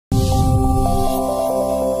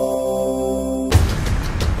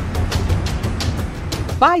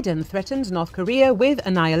Biden threatens North Korea with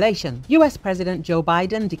annihilation. US President Joe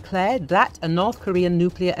Biden declared that a North Korean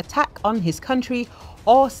nuclear attack on his country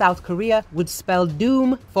or South Korea would spell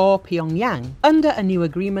doom for Pyongyang. Under a new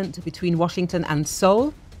agreement between Washington and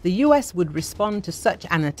Seoul, the US would respond to such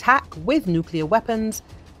an attack with nuclear weapons.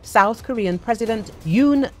 South Korean President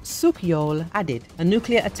Yoon Suk-yeol added, "A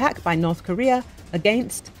nuclear attack by North Korea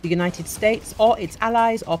against the United States or its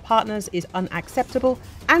allies or partners is unacceptable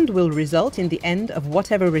and will result in the end of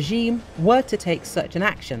whatever regime were to take such an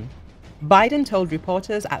action," Biden told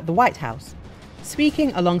reporters at the White House.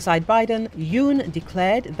 Speaking alongside Biden, Yoon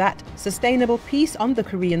declared that sustainable peace on the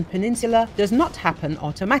Korean peninsula does not happen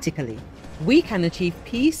automatically. "We can achieve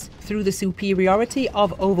peace through the superiority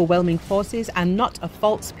of overwhelming forces and not a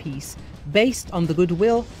false peace based on the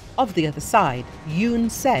goodwill of the other side," Yoon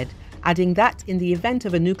said, adding that in the event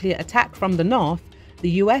of a nuclear attack from the north, the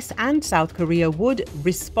US and South Korea would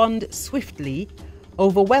respond swiftly,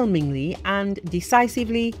 overwhelmingly, and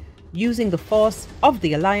decisively using the force of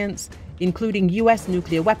the alliance, including US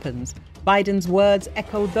nuclear weapons. Biden's words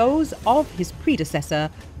echo those of his predecessor,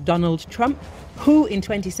 Donald Trump, who in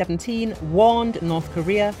 2017 warned North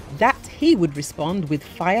Korea that he would respond with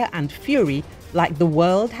fire and fury like the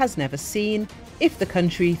world has never seen if the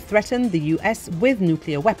country threatened the US with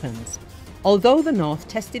nuclear weapons. Although the North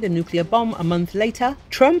tested a nuclear bomb a month later,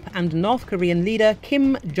 Trump and North Korean leader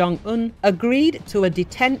Kim Jong-un agreed to a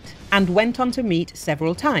detent and went on to meet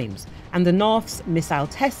several times, and the North's missile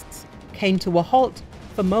tests came to a halt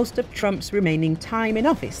for most of Trump's remaining time in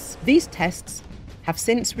office. These tests have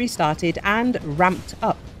since restarted and ramped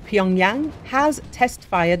up. Pyongyang has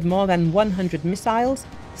test-fired more than 100 missiles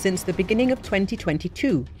since the beginning of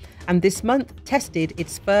 2022, and this month tested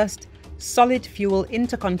its first solid-fuel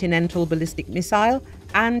intercontinental ballistic missile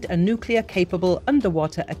and a nuclear-capable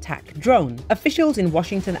underwater attack drone. Officials in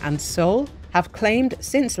Washington and Seoul have claimed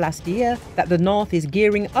since last year that the North is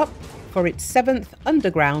gearing up for its 7th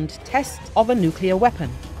underground test of a nuclear weapon.